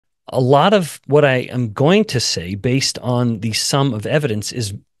a lot of what I am going to say based on the sum of evidence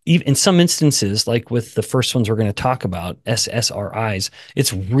is even in some instances, like with the first ones we're going to talk about, SSRIs,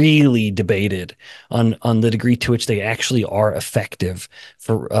 it's really debated on the degree to which they actually are effective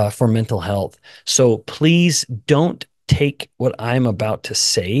for mental health. So please don't take what I'm about to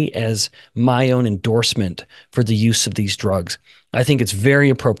say as my own endorsement for the use of these drugs. I think it's very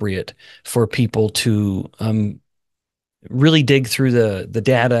appropriate for people to really dig through the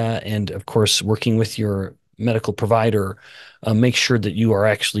data and, of course, working with your medical provider, make sure that you are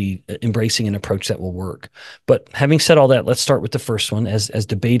actually embracing an approach that will work. But having said all that, let's start with the first one, as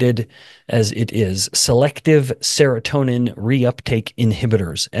debated as it is: selective serotonin reuptake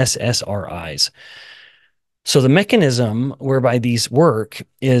inhibitors, SSRIs. So the mechanism whereby these work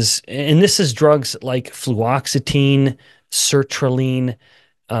is, and this is drugs like fluoxetine, sertraline,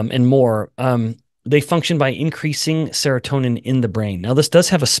 and more. They function by increasing serotonin in the brain. Now, this does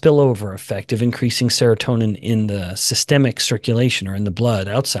have a spillover effect of increasing serotonin in the systemic circulation or in the blood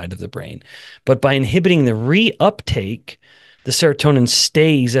outside of the brain. But by inhibiting the reuptake, the serotonin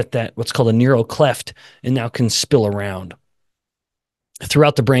stays at that what's called a neural cleft and now can spill around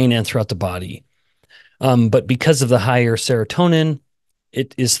throughout the brain and throughout the body. But because of the higher serotonin,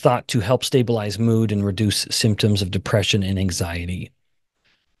 it is thought to help stabilize mood and reduce symptoms of depression and anxiety,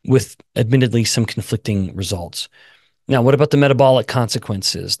 with admittedly some conflicting results. Now, what about the metabolic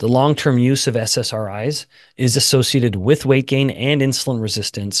consequences? The long-term use of SSRIs is associated with weight gain and insulin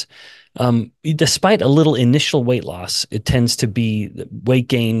resistance. Despite a little initial weight loss, it tends to be weight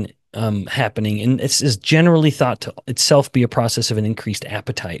gain happening, and this is generally thought to itself be a process of an increased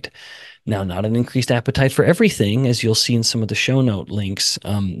appetite. Now, not an increased appetite for everything, as you'll see in some of the show note links.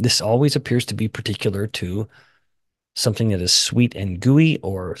 This always appears to be particular to something that is sweet and gooey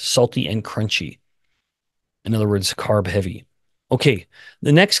or salty and crunchy. In other words, carb heavy. Okay,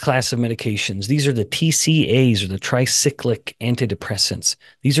 the next class of medications, these are the TCAs, or the tricyclic antidepressants.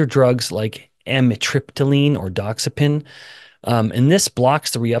 These are drugs like amitriptyline or doxepin, and this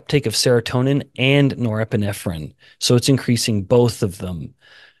blocks the reuptake of serotonin and norepinephrine. So it's increasing both of them.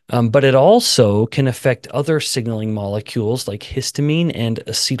 But it also can affect other signaling molecules like histamine and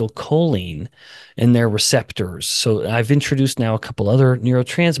acetylcholine and their receptors. So I've introduced now a couple other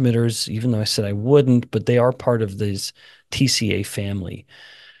neurotransmitters, even though I said I wouldn't, but they are part of this TCA family.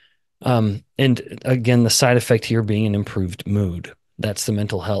 And again, the side effect here being an improved mood. That's the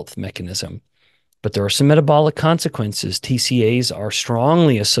mental health mechanism. But there are some metabolic consequences. TCAs are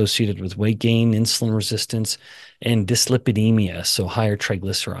strongly associated with weight gain, insulin resistance, and dyslipidemia, so higher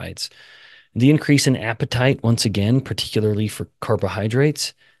triglycerides. The increase in appetite, once again, particularly for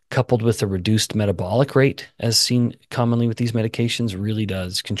carbohydrates, coupled with a reduced metabolic rate, as seen commonly with these medications, really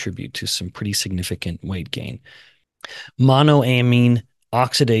does contribute to some pretty significant weight gain. Monoamine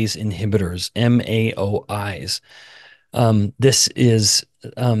oxidase inhibitors, MAOIs. This is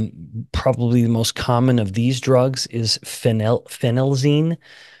probably the most common of these drugs is phenelzine,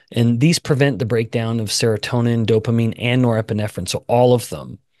 and these prevent the breakdown of serotonin, dopamine, and norepinephrine. So all of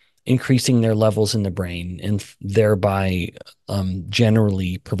them, increasing their levels in the brain and thereby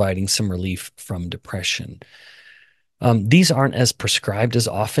generally providing some relief from depression. These aren't as prescribed as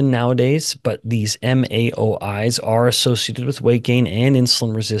often nowadays, but these MAOIs are associated with weight gain and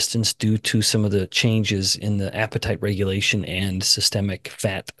insulin resistance due to some of the changes in the appetite regulation and systemic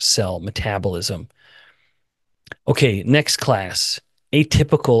fat cell metabolism. Okay, next class,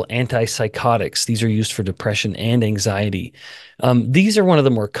 atypical antipsychotics. These are used for depression and anxiety. These are one of the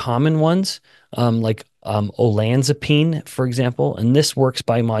more common ones, like olanzapine, for example, and this works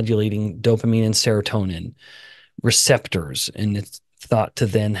by modulating dopamine and serotonin receptors, and it's thought to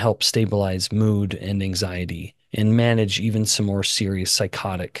then help stabilize mood and anxiety and manage even some more serious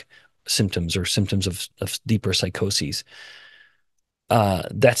psychotic symptoms or symptoms of deeper psychoses.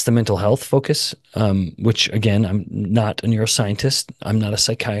 That's the mental health focus, which again, I'm not a neuroscientist. I'm not a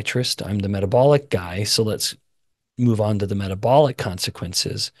psychiatrist. I'm the metabolic guy. So let's move on to the metabolic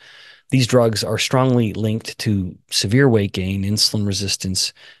consequences. These drugs are strongly linked to severe weight gain, insulin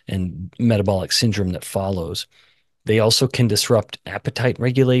resistance, and metabolic syndrome that follows. They also can disrupt appetite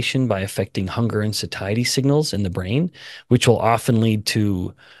regulation by affecting hunger and satiety signals in the brain, which will often lead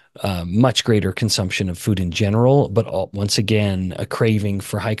to much greater consumption of food in general, but once again, a craving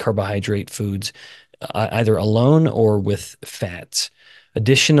for high carbohydrate foods, either alone or with fats.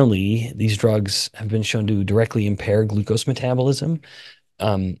 Additionally, these drugs have been shown to directly impair glucose metabolism,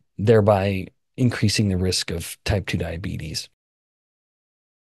 thereby increasing the risk of type 2 diabetes.